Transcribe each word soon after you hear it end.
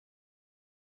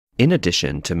In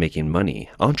addition to making money,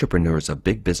 entrepreneurs of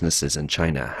big businesses in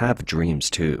China have dreams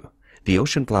too. The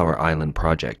Ocean Flower Island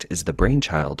project is the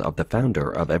brainchild of the founder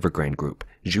of Evergrande Group,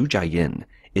 Jiayin.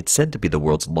 It's said to be the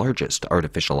world's largest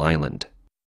artificial island.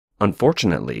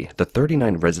 Unfortunately, the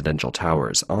 39 residential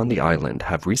towers on the island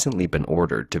have recently been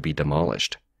ordered to be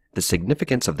demolished. The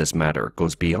significance of this matter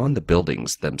goes beyond the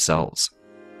buildings themselves.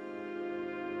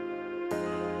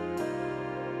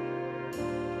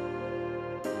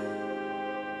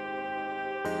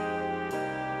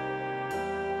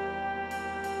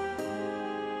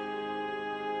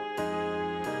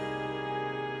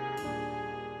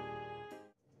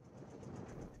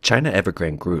 China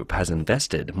Evergrande Group has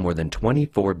invested more than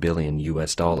 $24 billion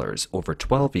over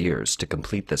 12 years to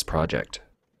complete this project.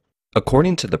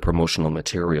 According to the promotional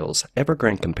materials,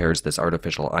 Evergrande compares this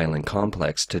artificial island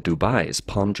complex to Dubai's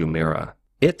Palm Jumeirah.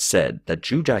 It said that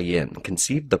Jiayin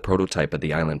conceived the prototype of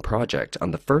the island project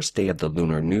on the first day of the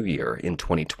Lunar New Year in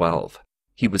 2012.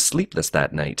 He was sleepless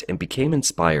that night and became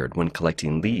inspired when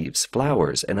collecting leaves,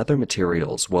 flowers, and other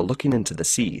materials while looking into the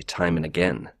sea time and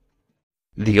again.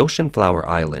 The Ocean Flower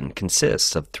Island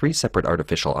consists of 3 separate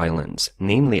artificial islands,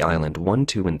 namely Island 1,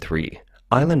 2, and 3.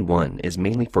 Island 1 is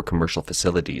mainly for commercial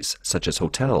facilities, such as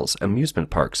hotels, amusement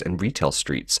parks, and retail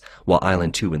streets, while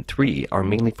Island 2 and 3 are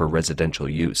mainly for residential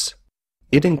use.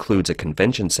 It includes a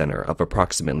convention center of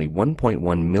approximately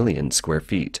 1.1 million square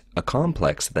feet, a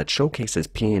complex that showcases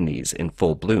peonies in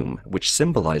full bloom, which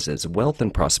symbolizes wealth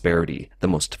and prosperity, the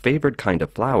most favored kind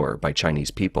of flower by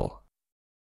Chinese people.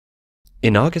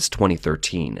 In August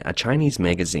 2013, a Chinese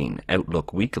magazine,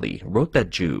 Outlook Weekly, wrote that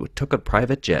Zhu took a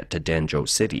private jet to Danzhou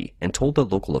City and told the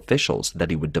local officials that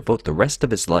he would devote the rest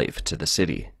of his life to the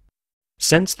city.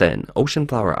 Since then, Ocean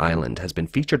Flower Island has been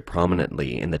featured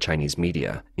prominently in the Chinese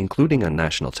media, including on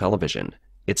national television.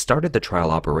 It started the trial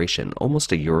operation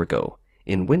almost a year ago.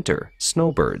 In winter,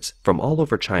 snowbirds from all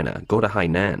over China go to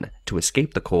Hainan to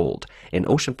escape the cold, and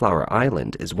Ocean Flower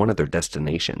Island is one of their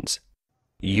destinations.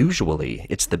 Usually,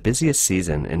 it's the busiest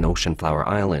season in Ocean Flower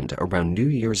Island around New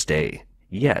Year's Day.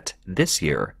 Yet, this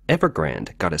year,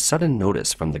 Evergrande got a sudden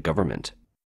notice from the government.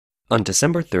 On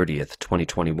December 30th,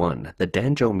 2021, the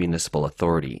Danzhou Municipal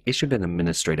Authority issued an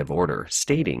administrative order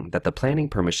stating that the planning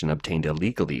permission obtained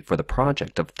illegally for the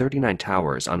project of 39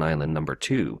 towers on Island Number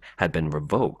 2 had been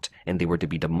revoked and they were to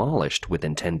be demolished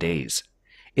within 10 days.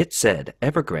 It said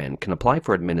Evergrande can apply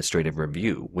for administrative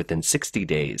review within 60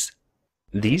 days.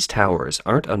 These towers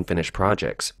aren't unfinished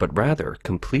projects, but rather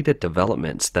completed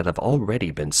developments that have already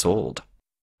been sold.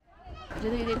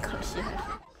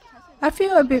 I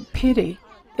feel a bit pity.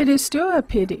 It is still a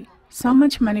pity. So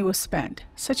much money was spent,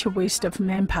 such a waste of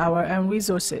manpower and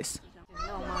resources.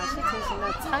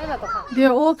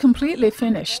 They're all completely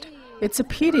finished. It's a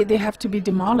pity they have to be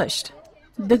demolished.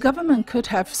 The government could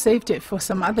have saved it for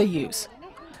some other use.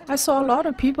 I saw a lot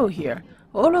of people here.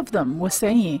 All of them were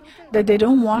saying that they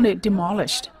don't want it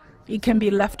demolished. It can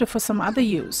be left for some other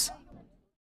use.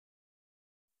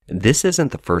 This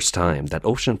isn't the first time that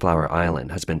Ocean Flower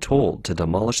Island has been told to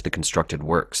demolish the constructed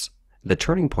works. The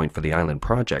turning point for the island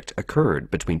project occurred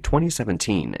between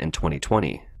 2017 and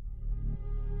 2020.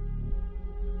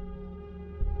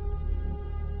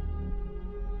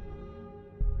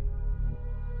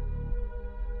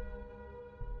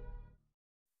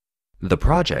 The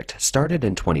project started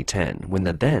in 2010 when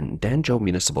the then Danzhou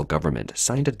municipal government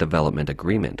signed a development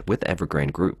agreement with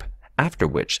Evergrande Group, after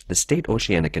which the State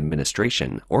Oceanic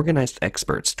Administration organized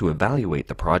experts to evaluate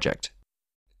the project.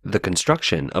 The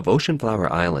construction of Ocean Flower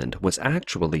Island was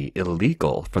actually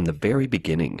illegal from the very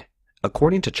beginning.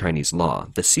 According to Chinese law,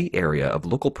 the sea area of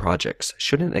local projects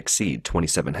shouldn't exceed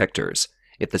 27 hectares.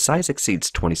 If the size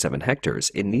exceeds 27 hectares,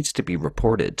 it needs to be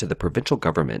reported to the provincial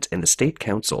government and the State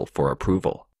Council for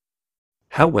approval.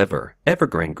 However,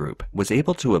 Evergrande Group was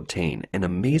able to obtain an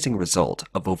amazing result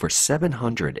of over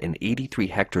 783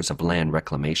 hectares of land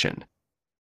reclamation.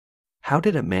 How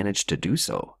did it manage to do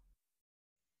so?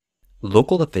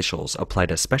 Local officials applied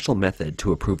a special method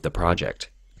to approve the project.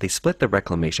 They split the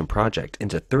reclamation project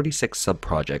into 36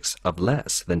 sub-projects of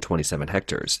less than 27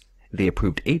 hectares. They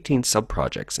approved 18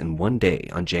 sub-projects in one day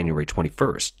on January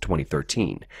 21st,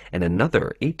 2013, and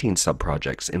another 18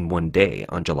 sub-projects in one day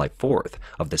on July 4th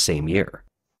of the same year.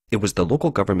 It was the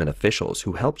local government officials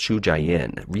who helped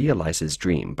Jiayin realize his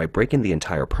dream by breaking the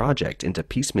entire project into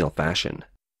piecemeal fashion.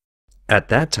 At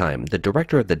that time, the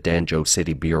director of the Danzhou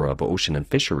City Bureau of Ocean and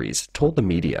Fisheries told the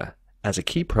media, "As a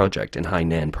key project in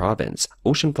Hainan province,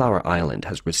 Ocean Flower Island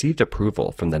has received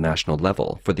approval from the national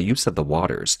level for the use of the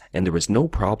waters, and there is no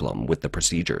problem with the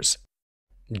procedures."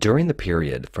 During the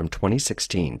period from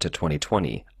 2016 to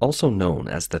 2020, also known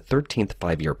as the 13th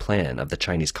Five-Year Plan of the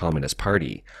Chinese Communist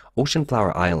Party, Ocean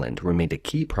Flower Island remained a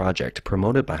key project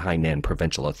promoted by Hainan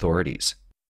provincial authorities.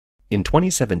 In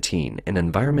 2017, an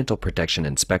environmental protection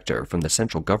inspector from the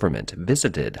central government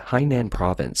visited Hainan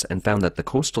province and found that the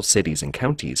coastal cities and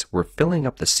counties were filling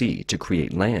up the sea to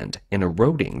create land and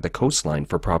eroding the coastline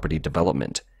for property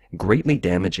development, greatly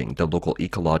damaging the local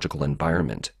ecological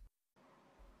environment.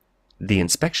 The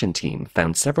inspection team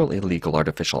found several illegal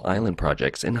artificial island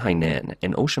projects in Hainan,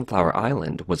 and Ocean Flower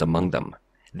Island was among them.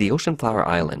 The Ocean Flower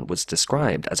Island was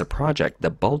described as a project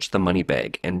that bulged the money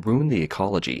bag and ruined the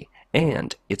ecology,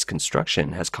 and its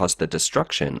construction has caused the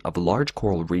destruction of large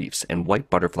coral reefs and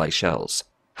white butterfly shells.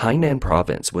 Hainan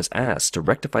province was asked to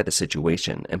rectify the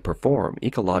situation and perform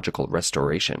ecological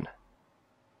restoration.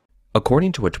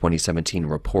 According to a 2017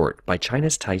 report by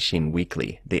China's Taixin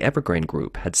Weekly, the Evergrande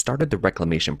Group had started the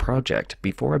reclamation project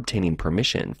before obtaining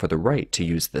permission for the right to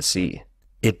use the sea.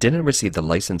 It didn't receive the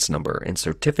license number and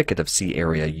certificate of sea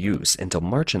area use until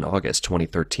March and August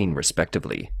 2013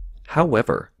 respectively.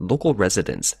 However, local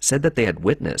residents said that they had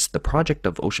witnessed the project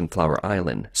of Ocean Flower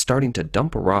Island starting to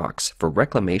dump rocks for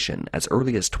reclamation as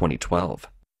early as 2012.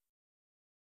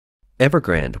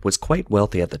 Evergrande was quite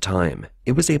wealthy at the time.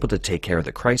 It was able to take care of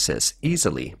the crisis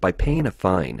easily by paying a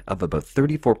fine of about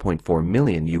 $34.4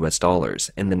 million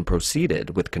and then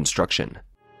proceeded with construction.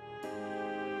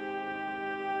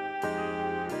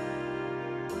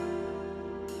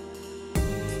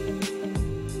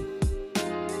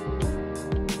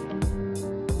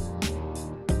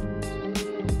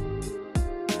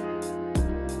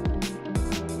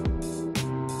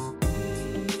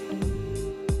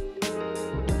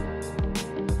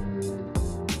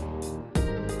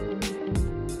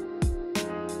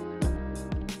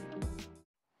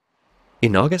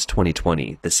 In August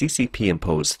 2020, the CCP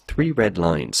imposed 3 red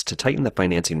lines to tighten the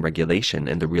financing regulation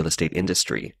in the real estate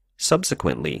industry.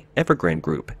 Subsequently, Evergrande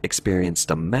Group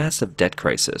experienced a massive debt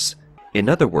crisis. In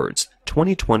other words,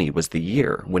 2020 was the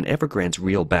year when Evergrande's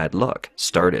real bad luck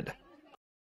started.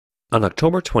 On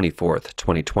October 24,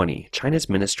 2020, China's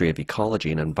Ministry of Ecology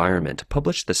and Environment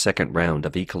published the second round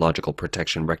of Ecological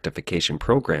Protection Rectification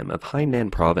Program of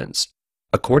Hainan Province.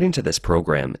 According to this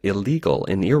program, illegal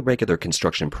and irregular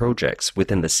construction projects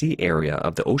within the sea area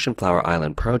of the Ocean Flower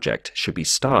Island project should be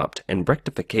stopped and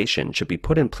rectification should be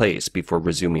put in place before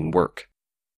resuming work.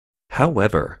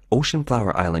 However, Ocean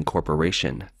Flower Island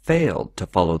Corporation failed to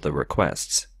follow the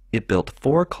requests. It built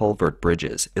 4 culvert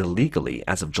bridges illegally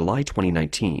as of July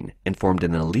 2019 and formed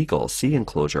an illegal sea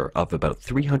enclosure of about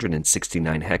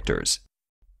 369 hectares.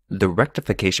 The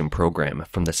rectification program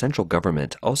from the central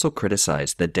government also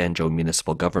criticized the Danzhou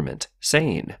municipal government,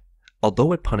 saying,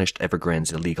 although it punished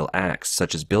Evergrande's illegal acts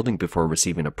such as building before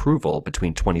receiving approval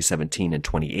between 2017 and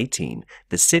 2018,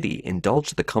 the city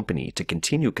indulged the company to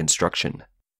continue construction.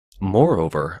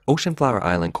 Moreover, Ocean Flower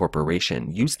Island Corporation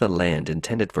used the land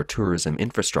intended for tourism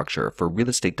infrastructure for real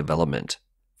estate development.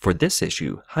 For this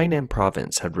issue, Hainan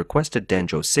Province had requested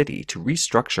Danzhou City to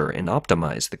restructure and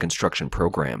optimize the construction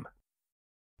program.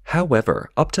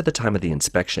 However, up to the time of the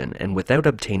inspection and without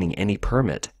obtaining any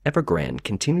permit, Evergrande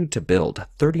continued to build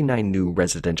 39 new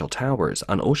residential towers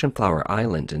on Ocean Flower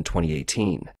Island in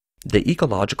 2018. The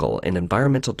ecological and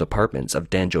environmental departments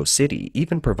of Danzhou City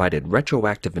even provided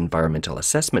retroactive environmental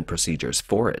assessment procedures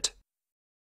for it.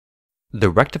 The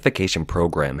rectification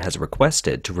program has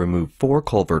requested to remove 4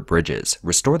 culvert bridges,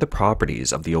 restore the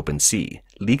properties of the open sea,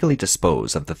 legally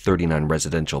dispose of the 39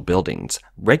 residential buildings,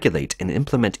 regulate and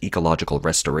implement ecological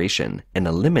restoration, and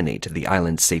eliminate the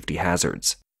island's safety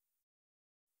hazards.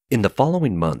 In the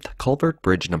following month, culvert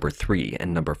bridge number 3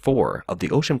 and number 4 of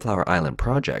the Ocean Flower Island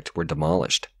project were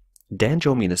demolished.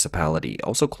 Danzhou Municipality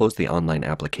also closed the online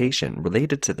application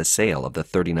related to the sale of the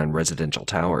 39 residential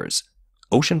towers.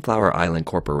 Ocean Flower Island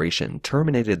Corporation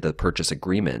terminated the purchase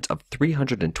agreement of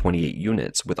 328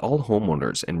 units with all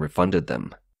homeowners and refunded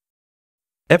them.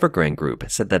 Evergrande Group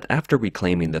said that after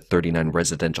reclaiming the 39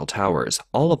 residential towers,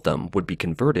 all of them would be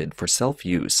converted for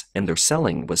self-use and their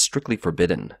selling was strictly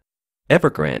forbidden.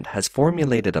 Evergrande has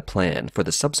formulated a plan for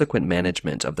the subsequent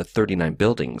management of the 39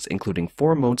 buildings, including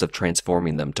 4 modes of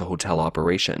transforming them to hotel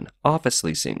operation, office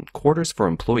leasing, quarters for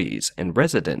employees, and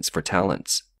residence for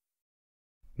talents.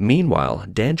 Meanwhile,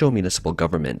 Danzhou Municipal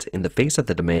Government, in the face of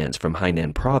the demands from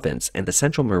Hainan Province and the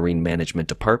Central Marine Management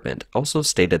Department, also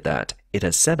stated that it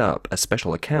has set up a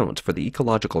special account for the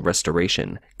ecological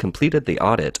restoration, completed the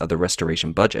audit of the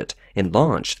restoration budget, and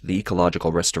launched the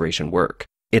ecological restoration work.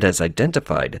 It has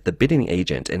identified the bidding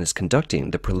agent and is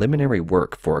conducting the preliminary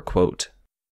work for a quote.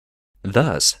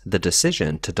 Thus, the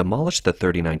decision to demolish the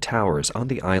 39 towers on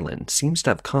the island seems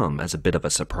to have come as a bit of a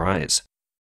surprise.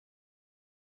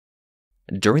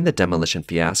 During the demolition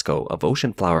fiasco of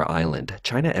Ocean Flower Island,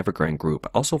 China Evergrande Group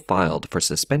also filed for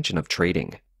suspension of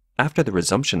trading. After the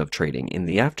resumption of trading in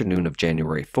the afternoon of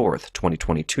January 4,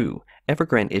 2022,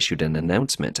 Evergrande issued an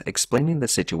announcement explaining the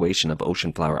situation of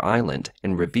Ocean Flower Island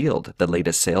and revealed the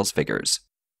latest sales figures.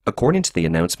 According to the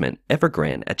announcement,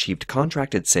 Evergrande achieved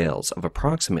contracted sales of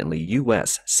approximately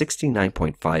US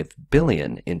 $69.5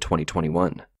 billion in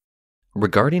 2021.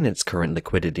 Regarding its current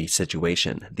liquidity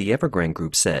situation, the Evergrande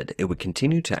Group said it would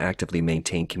continue to actively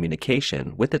maintain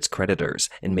communication with its creditors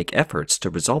and make efforts to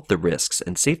resolve the risks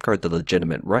and safeguard the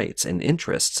legitimate rights and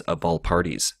interests of all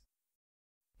parties.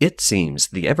 It seems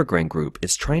the Evergrande Group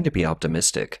is trying to be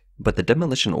optimistic, but the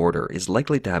demolition order is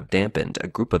likely to have dampened a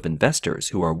group of investors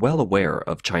who are well aware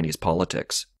of Chinese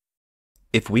politics.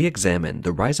 If we examine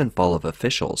the rise and fall of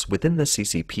officials within the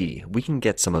CCP, we can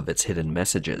get some of its hidden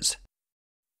messages.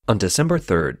 On December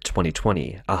 3,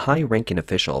 2020, a high-ranking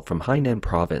official from Hainan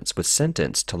province was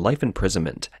sentenced to life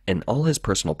imprisonment, and all his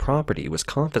personal property was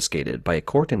confiscated by a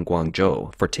court in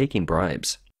Guangzhou for taking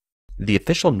bribes. The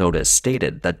official notice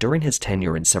stated that during his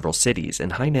tenure in several cities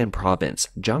in Hainan province,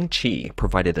 Jiang Qi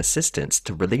provided assistance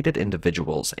to related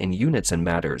individuals and units in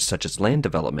matters such as land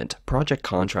development, project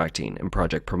contracting, and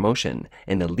project promotion,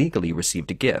 and illegally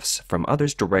received gifts from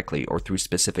others directly or through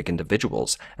specific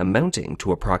individuals, amounting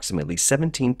to approximately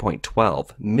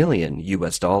 $17.12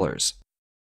 million.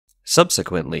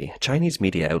 Subsequently, Chinese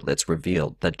media outlets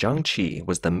revealed that Jiang Qi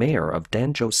was the mayor of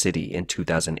Danzhou City in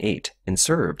 2008 and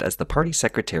served as the party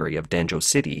secretary of Danzhou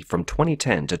City from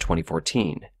 2010 to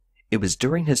 2014. It was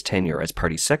during his tenure as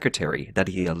party secretary that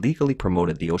he illegally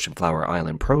promoted the Ocean Flower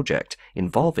Island project,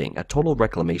 involving a total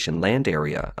reclamation land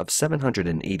area of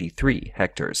 783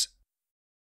 hectares.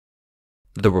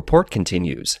 The report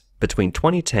continues. Between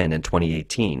 2010 and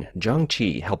 2018, Jiang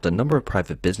Qi helped a number of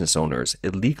private business owners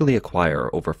illegally acquire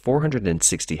over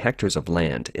 460 hectares of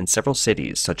land in several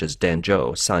cities such as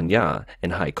Danzhou, Sanya,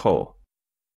 and Haikou.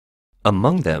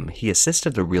 Among them, he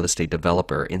assisted a real estate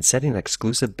developer in setting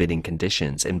exclusive bidding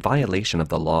conditions in violation of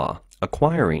the law,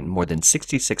 acquiring more than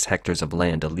 66 hectares of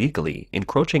land illegally,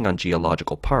 encroaching on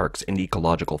geological parks and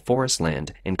ecological forest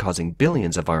land, and causing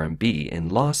billions of RMB in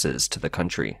losses to the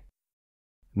country.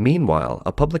 Meanwhile,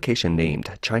 a publication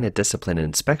named China Discipline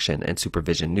Inspection and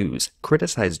Supervision News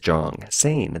criticized Zhang,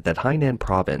 saying that Hainan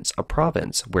province, a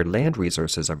province where land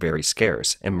resources are very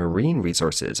scarce and marine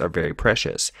resources are very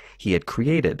precious, he had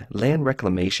created land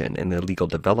reclamation and illegal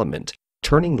development,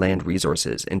 turning land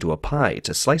resources into a pie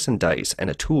to slice and dice and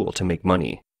a tool to make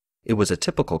money. It was a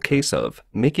typical case of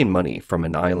making money from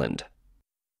an island.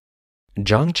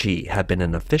 Jiang Qi had been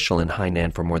an official in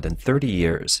Hainan for more than 30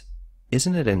 years.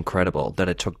 Isn't it incredible that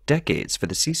it took decades for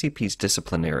the CCP's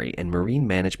disciplinary and marine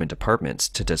management departments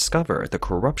to discover the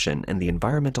corruption and the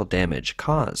environmental damage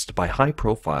caused by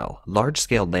high-profile,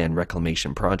 large-scale land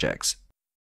reclamation projects?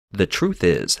 The truth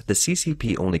is, the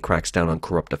CCP only cracks down on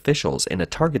corrupt officials in a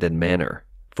targeted manner.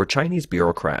 For Chinese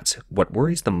bureaucrats, what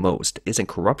worries them most isn't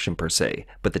corruption per se,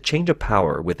 but the change of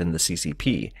power within the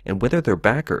CCP and whether their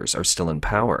backers are still in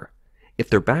power. If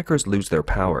their backers lose their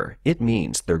power, it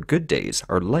means their good days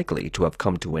are likely to have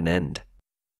come to an end.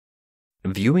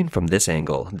 Viewing from this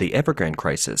angle, the Evergrande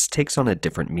crisis takes on a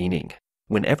different meaning.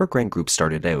 When Evergrande Group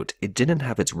started out, it didn't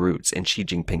have its roots in Xi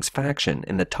Jinping's faction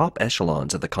in the top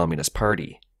echelons of the Communist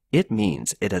Party. It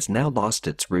means it has now lost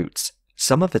its roots.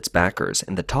 Some of its backers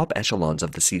in the top echelons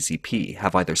of the CCP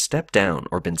have either stepped down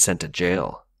or been sent to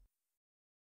jail.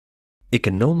 It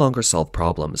can no longer solve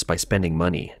problems by spending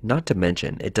money, not to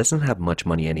mention it doesn't have much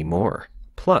money anymore.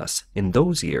 Plus, in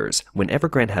those years, when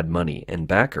Evergrande had money and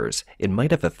backers, it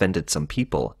might have offended some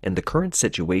people, and the current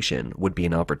situation would be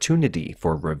an opportunity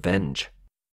for revenge.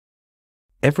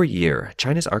 Every year,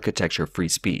 China's Architecture Free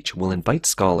Speech will invite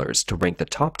scholars to rank the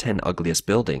top 10 ugliest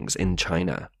buildings in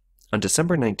China. On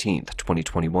December 19,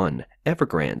 2021,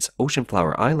 Evergrande's Ocean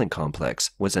Flower Island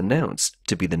complex was announced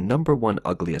to be the #1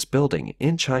 ugliest building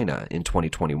in China in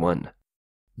 2021.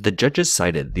 The judges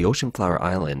cited the Ocean Flower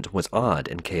Island was odd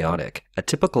and chaotic, a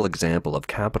typical example of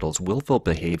capital's willful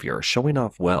behavior showing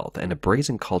off wealth and a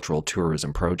brazen cultural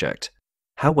tourism project.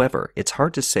 However, it's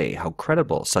hard to say how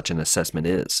credible such an assessment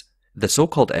is. The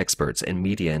so-called experts and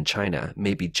media in China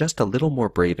may be just a little more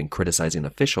brave in criticizing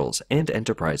officials and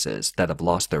enterprises that have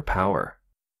lost their power.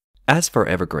 As for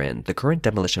Evergrande, the current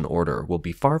demolition order will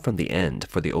be far from the end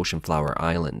for the Ocean Flower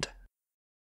Island.